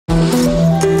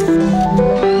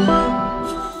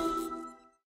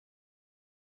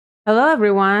Hello,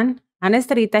 everyone.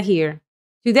 Anestarita here.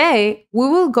 Today, we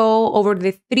will go over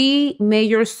the three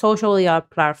major social layout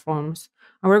platforms.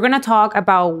 And we're going to talk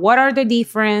about what are the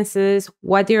differences,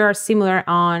 what they are similar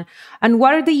on, and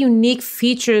what are the unique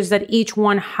features that each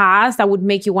one has that would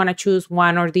make you want to choose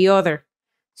one or the other.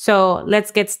 So let's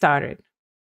get started.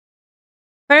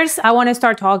 First, I want to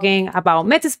start talking about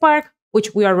Metaspark,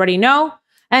 which we already know.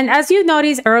 And as you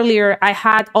noticed earlier, I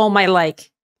had all my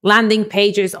landing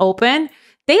pages open.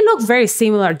 They look very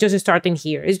similar just starting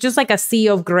here. It's just like a sea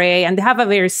of gray, and they have a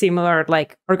very similar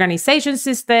organization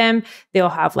system. They'll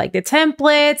have the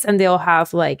templates, and they'll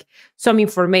have some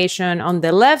information on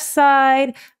the left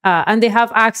side, and they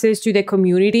have access to the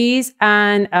communities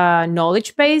and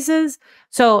knowledge bases.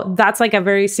 So that's a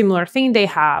very similar thing they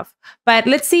have. But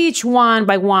let's see each one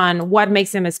by one what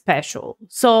makes them special.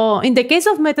 So in the case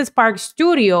of Metaspark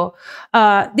Studio,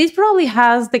 this probably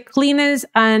has the cleanest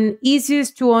and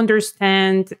easiest to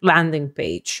understand landing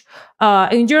page.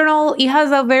 In general, it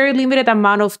has a very limited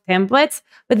amount of templates,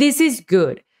 but this is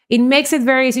good. It makes it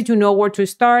very easy to know where to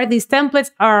start. These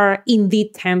templates are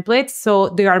indeed templates, so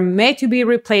they are made to be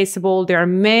replaceable. They are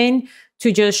meant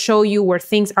to just show you where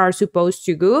things are supposed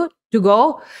to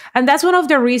go. And that's one of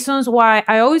the reasons why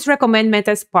I always recommend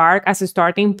Metaspark as a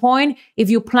starting point. If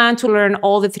you plan to learn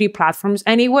all the three platforms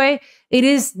anyway, it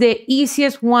is the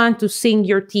easiest one to sink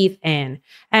your teeth in.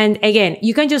 And again,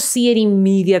 you can just see it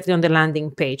immediately on the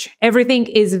landing page. Everything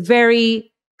is very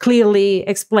clearly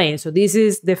explained. So this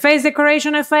is the face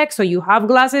decoration effect. So you have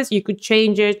glasses, you could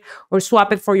change it or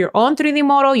swap it for your own 3D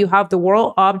model. You have the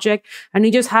world object, and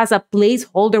it just has a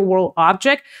placeholder world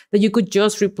object that you could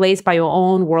just replace by your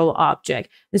own world object.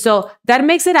 And so that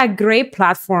makes it a great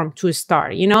platform to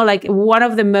start, one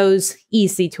of the most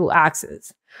easy to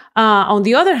access. On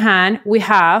the other hand, we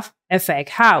have Effect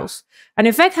House. And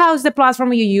Effect House is the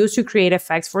platform you use to create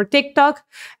effects for TikTok.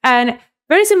 And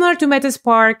very similar to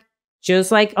Metaspark,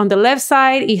 just like on the left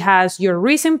side, it has your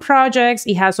recent projects.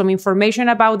 It has some information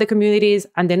about the communities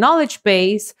and the knowledge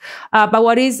base. But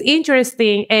what is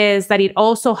interesting is that it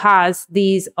also has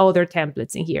these other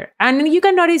templates in here. And you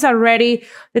can notice already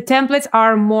the templates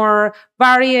are more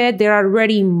varied. They're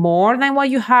already more than what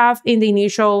you have in the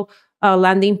initial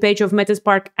landing page of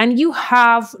Metaspark. And you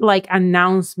have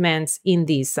announcements in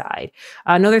this side.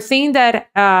 Another thing that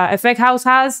Effect House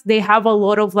has, they have a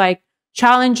lot of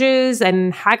challenges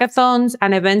and hackathons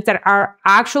and events that are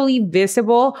actually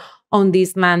visible on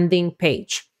this landing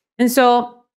page. And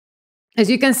so, as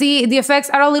you can see, the effects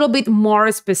are a little bit more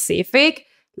specific,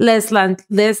 less than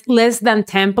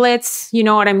templates. You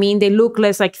know what I mean? They look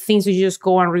less like things you just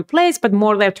go and replace, but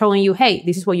more they're telling you, hey,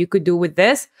 this is what you could do with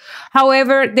this.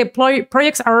 However, the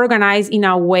projects are organized in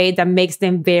a way that makes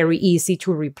them very easy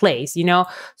to replace,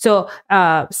 So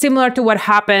similar to what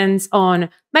happens on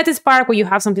Metaspark, where you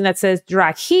have something that says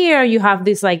drag here, you have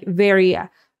this very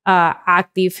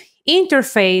active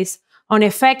interface. On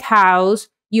Effect House,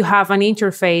 you have an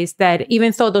interface that,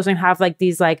 even though it doesn't have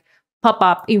these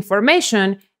pop-up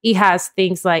information, it has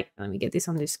things let me get this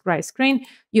on this right screen.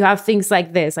 You have things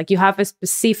like this, you have a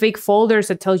specific folders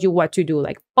that tells you what to do,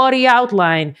 like body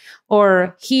outline,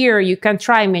 or here you can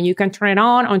try and you can turn it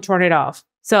on or turn it off.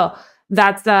 So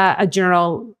that's a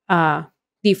general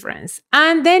difference.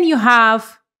 And then you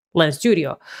have Lens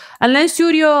Studio. And Lens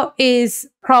Studio is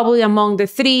probably among the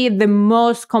three the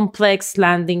most complex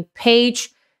landing page.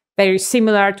 Very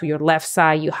similar to your left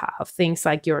side. You have things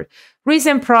like your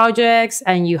recent projects,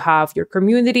 and you have your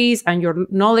communities and your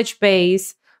knowledge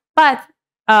base. But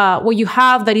what you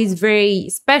have that is very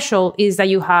special is that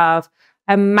you have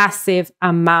a massive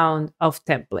amount of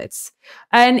templates.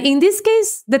 And in this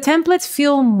case, the templates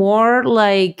feel more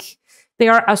like they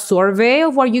are a survey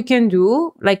of what you can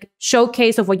do,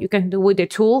 showcase of what you can do with the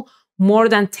tool, more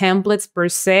than templates per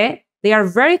se. They are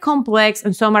very complex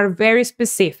and some are very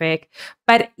specific,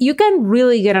 but you can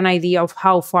really get an idea of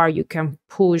how far you can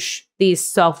push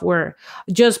this software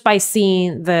just by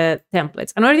seeing the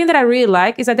templates. Another thing that I really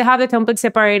like is that they have the templates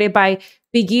separated by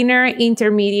beginner,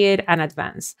 intermediate, and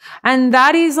advanced. And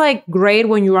that is great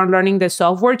when you are learning the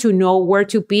software to know where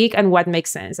to pick and what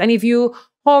makes sense. And if you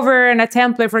hover in a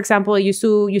template, for example, you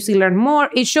see learn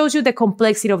more, it shows you the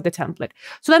complexity of the template.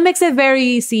 So that makes it very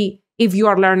easy if you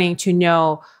are learning to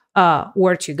know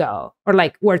where to go or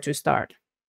where to start.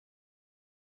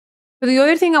 So the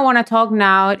other thing I want to talk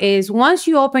now is once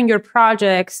you open your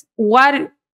projects, what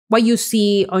you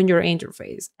see on your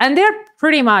interface. And they're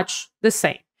pretty much the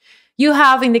same. You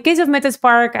have, in the case of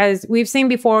Metaspark, as we've seen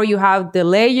before, you have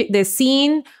the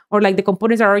scene, or the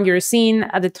components that are on your scene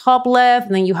at the top left,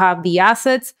 and then you have the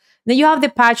assets, then you have the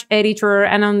patch editor,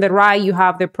 and on the right, you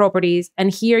have the properties,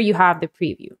 and here you have the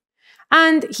preview.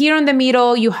 And here in the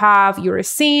middle, you have your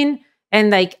scene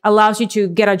and like allows you to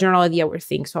get a general idea where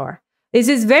things are. This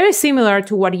is very similar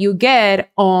to what you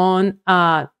get on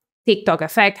TikTok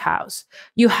Effect House.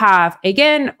 You have,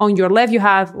 again, on your left, you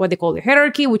have what they call the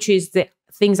hierarchy, which is the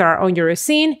things that are on your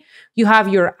scene. You have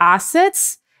your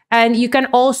assets, and you can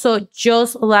also,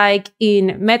 just like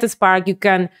in Metaspark, you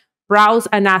can browse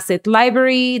an asset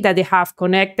library that they have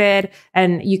connected,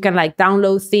 and you can like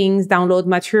download things, download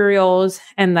materials,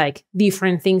 and like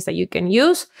different things that you can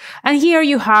use. And here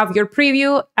you have your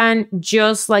preview, and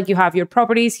just like you have your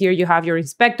properties, here you have your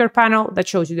inspector panel that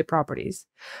shows you the properties.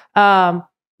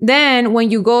 Then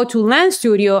when you go to Lens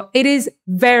Studio, it is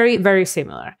very, very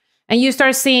similar. And you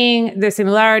start seeing the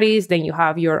similarities. Then you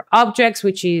have your objects,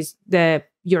 which is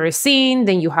your scene.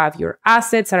 Then you have your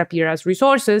assets that appear as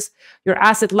resources. Your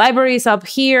asset library is up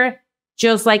here.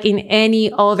 Just like in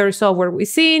any other software we've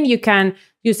seen, you can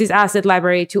use this asset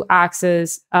library to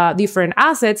access different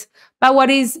assets. But what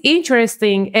is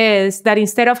interesting is that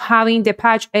instead of having the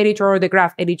patch editor or the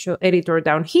graph editor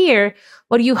down here,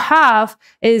 what you have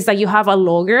is that you have a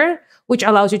logger, which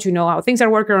allows you to know how things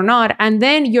are working or not. And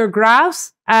then your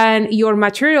graphs and your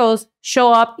materials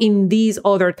show up in these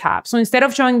other tabs. So instead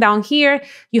of showing down here,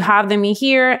 you have them in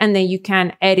here, and then you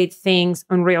can edit things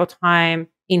in real time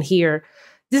in here.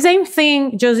 The same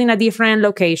thing, just in a different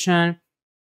location.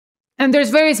 And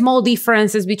there's very small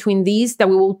differences between these that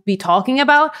we will be talking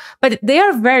about, but they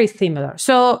are very similar.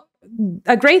 So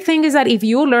a great thing is that if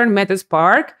you learn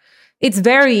Metaspark, it's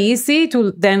very easy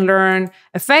to then learn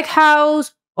Effect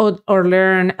House or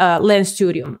learn Lens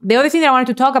Studio. The other thing that I wanted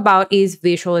to talk about is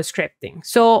visual scripting.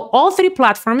 So all three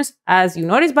platforms, as you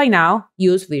noticed by now,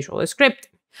 use visual scripting.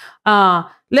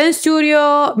 Lens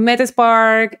Studio,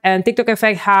 Metaspark, and TikTok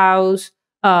Effect House,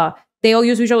 they all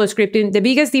use visual scripting. The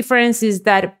biggest difference is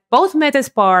that both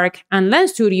Metaspark and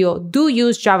Lens Studio do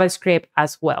use JavaScript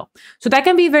as well. So that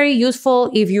can be very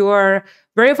useful if you're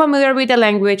very familiar with the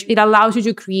language. It allows you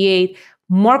to create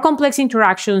more complex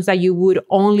interactions that you would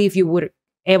only if you would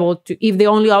if the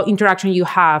only interaction you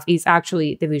have is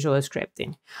actually the visual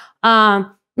scripting.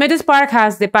 Metaspark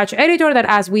has the patch editor that,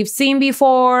 as we've seen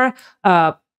before,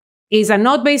 is a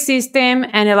node-based system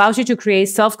and allows you to create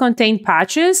self-contained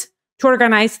patches to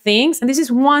organize things. And this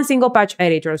is one single patch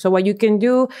editor. So what you can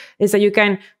do is that you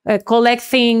can collect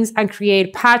things and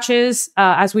create patches,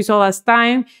 as we saw last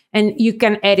time, and you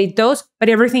can edit those, but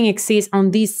everything exists on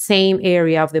this same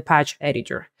area of the patch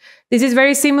editor. This is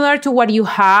very similar to what you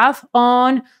have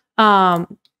on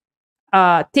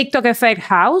TikTok Effect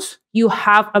House. You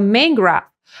have a main graph,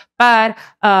 but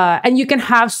and you can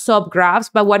have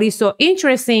subgraphs. But what is so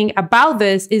interesting about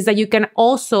this is that you can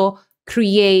also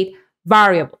create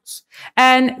variables.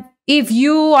 And if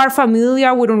you are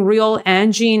familiar with Unreal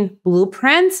Engine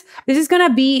blueprints, this is going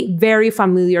to be very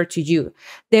familiar to you.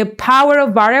 The power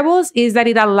of variables is that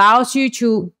it allows you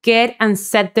to get and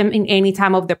set them in any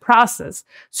time of the process.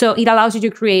 So it allows you to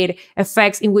create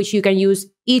effects in which you can use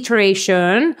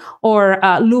iteration or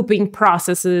looping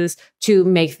processes to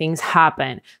make things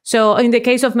happen. So in the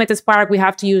case of Metaspark, we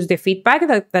have to use the feedback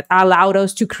that allowed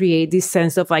us to create this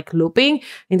sense of like looping.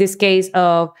 In this case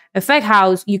of Effect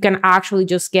House, you can actually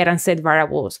just get and set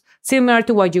variables, similar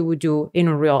to what you would do in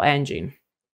Unreal Engine.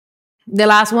 The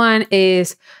last one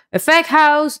is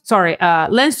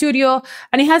Lens Studio,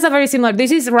 and it has a very similar,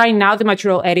 this is right now the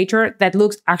material editor that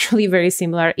looks actually very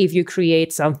similar if you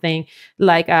create something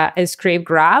like a script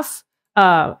graph.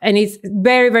 And it's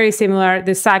very, very similar,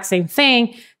 the exact same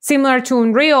thing. Similar to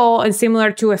Unreal and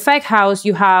similar to Effect House,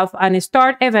 you have an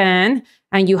start event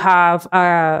and you have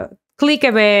a click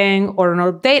event or an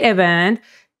update event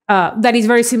that is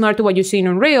very similar to what you see in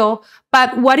Unreal.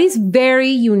 But what is very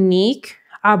unique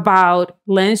about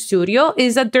Lens Studio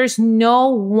is that there's no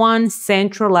one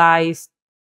centralized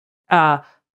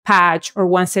patch or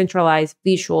one centralized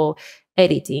visual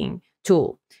editing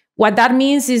tool. What that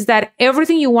means is that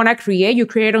everything you want to create, you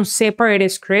create on separate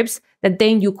scripts that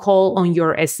then you call on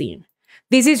your scene.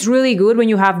 This is really good when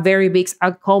you have very big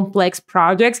and complex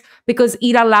projects because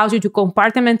it allows you to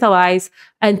compartmentalize,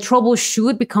 and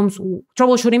troubleshooting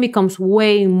becomes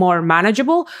way more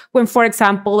manageable. When, for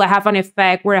example, I have an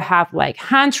effect where I have like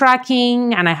hand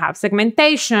tracking and I have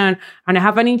segmentation and I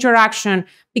have an interaction,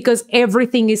 because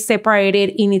everything is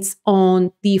separated in its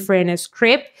own different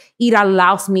script, it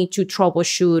allows me to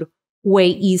troubleshoot way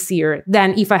easier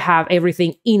than if I have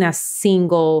everything in a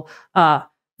single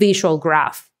visual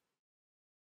graph.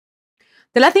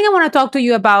 The last thing I want to talk to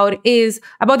you about is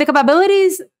about the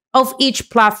capabilities of each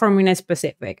platform in a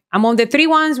specific. Among the three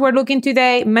ones we're looking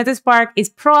today, Metaspark is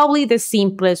probably the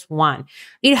simplest one.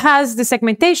 It has the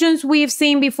segmentations we've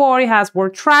seen before. It has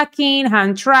word tracking,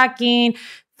 hand tracking,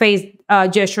 face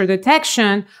gesture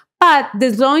detection, but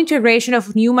the slow integration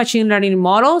of new machine learning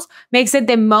models makes it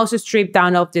the most stripped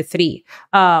down of the three.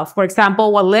 For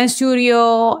example, while Lens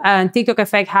Studio and TikTok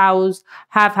Effect House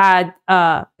have had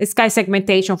sky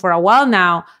segmentation for a while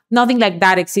now, nothing like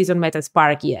that exists on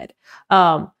Metaspark yet.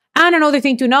 And another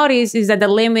thing to notice is that the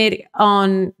limit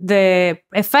on the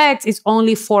effects is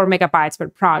only 4 megabytes per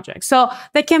project. So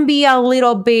that can be a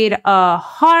little bit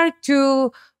hard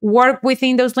to work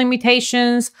within those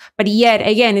limitations. But yet,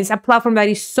 again, it's a platform that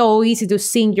is so easy to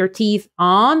sink your teeth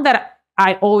on that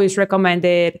I always recommend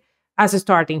it as a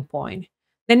starting point.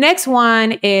 The next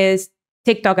one is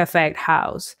TikTok Effect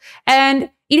House. And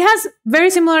it has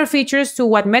very similar features to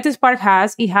what Metaspark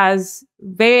has. It has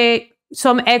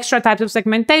some extra types of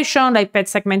segmentation, like pet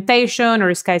segmentation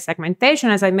or sky segmentation,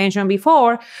 as I mentioned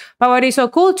before. But what is so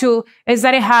cool too is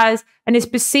that it has a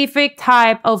specific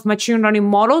type of machine learning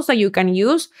models that you can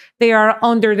use. They are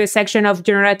under the section of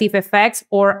generative effects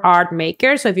or art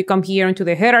maker. So if you come here into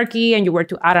the hierarchy and you were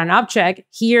to add an object,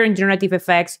 here in generative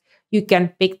effects, you can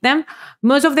pick them.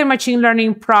 Most of the machine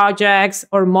learning projects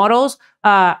or models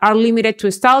are limited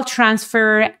to style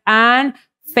transfer and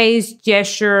face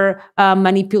gesture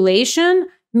manipulation,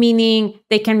 meaning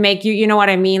they can make you, you know what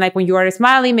I mean? Like when you are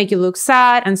smiling, make you look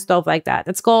sad and stuff like that.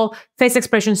 That's called face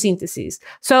expression synthesis.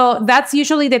 So that's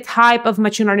usually the type of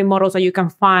machine learning models that you can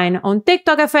find on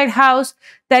TikTok Effect House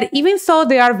that even though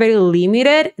they are very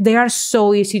limited, they are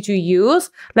so easy to use.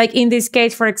 Like in this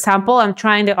case, for example, I'm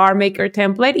trying the art maker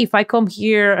template. If I come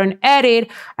here and edit,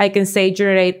 I can say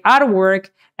generate artwork.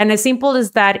 And as simple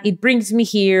as that, it brings me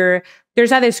here.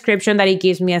 There's a description that it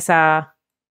gives me as a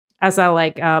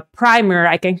primer.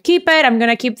 I can keep it. I'm going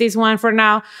to keep this one for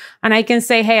now. And I can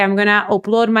say, hey, I'm going to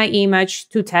upload my image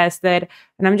to test it.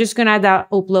 And I'm just going to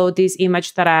upload this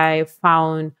image that I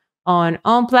found on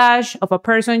Unsplash of a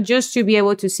person just to be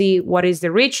able to see what is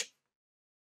the reach.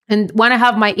 And when I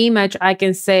have my image, I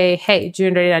can say, hey,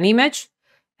 generate an image.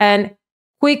 And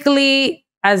quickly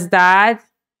as that,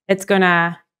 it's going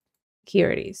to,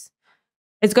 here it is.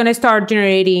 It's going to start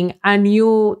generating a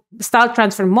new style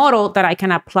transfer model that I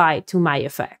can apply to my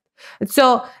effect.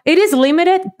 So it is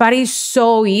limited, but it's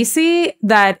so easy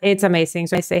that it's amazing.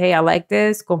 So I say, hey, I like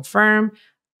this, confirm.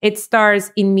 It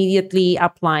starts immediately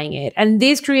applying it. And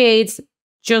this creates,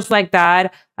 just like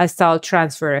that, a style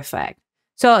transfer effect.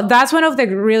 So that's one of the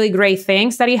really great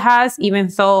things that it has, even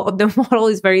though the model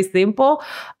is very simple.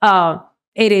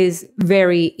 It is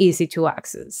very easy to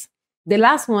access. The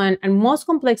last one and most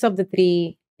complex of the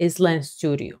three is Lens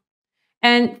Studio.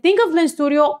 And think of Lens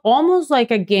Studio almost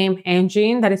like a game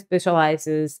engine that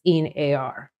specializes in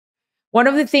AR. One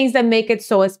of the things that make it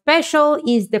so special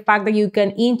is the fact that you can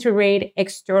integrate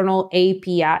external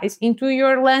APIs into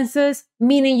your lenses,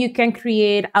 meaning you can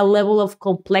create a level of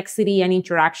complexity and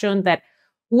interaction that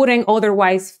wouldn't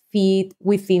otherwise fit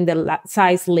within the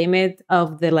size limit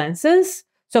of the lenses.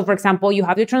 So for example, you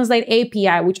have the Translate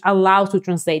API, which allows to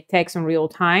translate text in real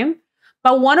time.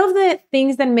 But one of the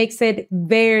things that makes it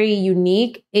very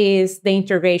unique is the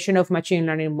integration of machine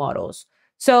learning models.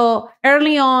 So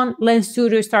early on, Lens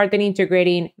Studio started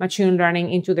integrating machine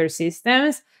learning into their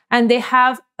systems, and they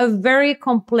have a very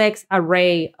complex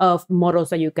array of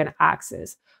models that you can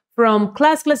access, from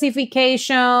class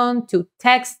classification to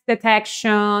text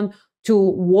detection to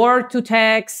word to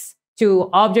text, to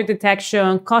object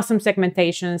detection, custom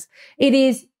segmentations. It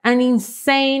is an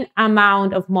insane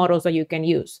amount of models that you can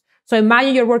use. So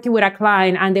imagine you're working with a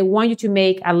client and they want you to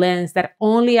make a lens that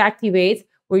only activates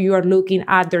where you are looking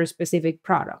at their specific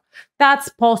product. That's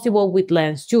possible with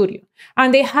Lens Studio.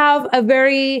 And they have a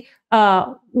very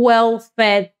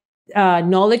well-fed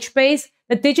knowledge base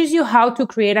that teaches you how to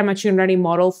create a machine learning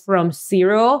model from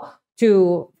zero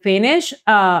to finish,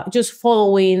 just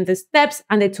following the steps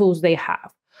and the tools they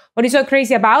have. What is so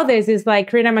crazy about this is like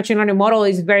creating a machine learning model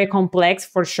is very complex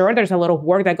for sure. There's a lot of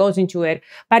work that goes into it,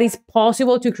 but it's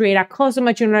possible to create a custom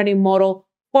machine learning model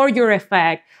for your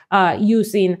effect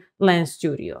using Lens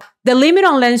Studio. The limit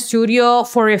on Lens Studio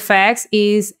for effects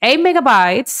is 8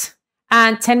 megabytes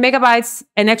and 10 megabytes,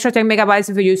 an extra 10 megabytes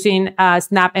if you're using a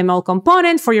Snap ML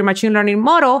component for your machine learning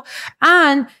model.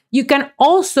 And you can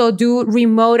also do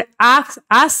remote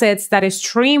assets that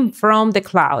stream from the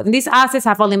cloud. And these assets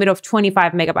have a limit of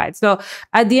 25 megabytes. So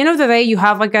at the end of the day, you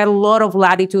have like a lot of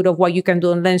latitude of what you can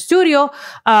do in Lens Studio.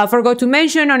 Forgot to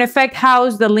mention on Effect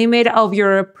House, the limit of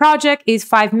your project is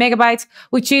 5 megabytes,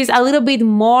 which is a little bit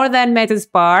more than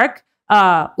Metaspark.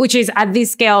 which is at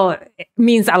this scale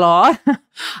means a lot.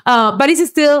 But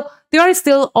they are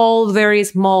still all very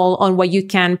small on what you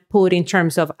can put in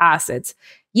terms of assets.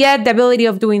 Yet the ability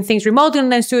of doing things remotely in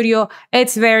the studio,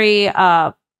 it's very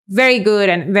good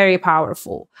and very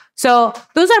powerful. So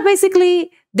those are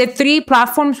basically the 3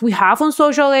 platforms we have on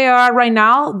social AR right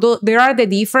now. There are the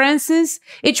differences.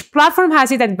 Each platform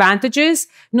has its advantages,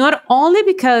 not only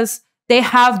because they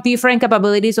have different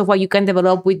capabilities of what you can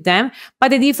develop with them,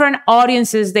 but the different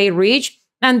audiences they reach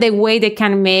and the way they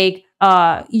can make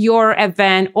your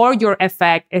event or your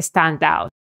effect stand out.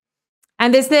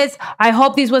 And I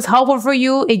hope this was helpful for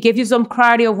you. It gives you some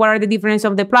clarity of what are the differences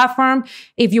of the platform.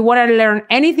 If you want to learn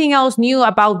anything else new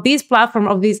about this platform,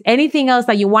 anything else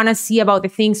that you want to see about the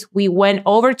things we went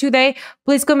over today,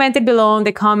 please comment it below in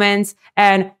the comments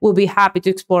and we'll be happy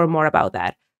to explore more about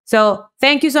that. So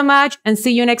thank you so much and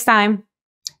see you next time.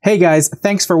 Hey guys,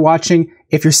 thanks for watching.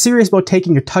 If you're serious about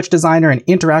taking your TouchDesigner and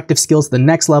interactive skills to the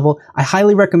next level, I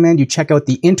highly recommend you check out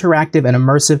the Interactive and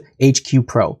Immersive HQ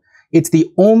Pro. It's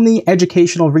the only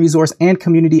educational resource and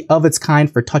community of its kind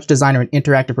for TouchDesigner and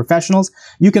interactive professionals.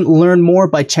 You can learn more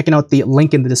by checking out the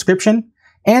link in the description.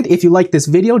 And if you like this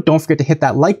video, don't forget to hit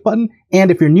that like button. And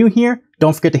if you're new here,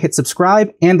 don't forget to hit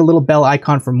subscribe and the little bell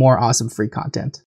icon for more awesome free content.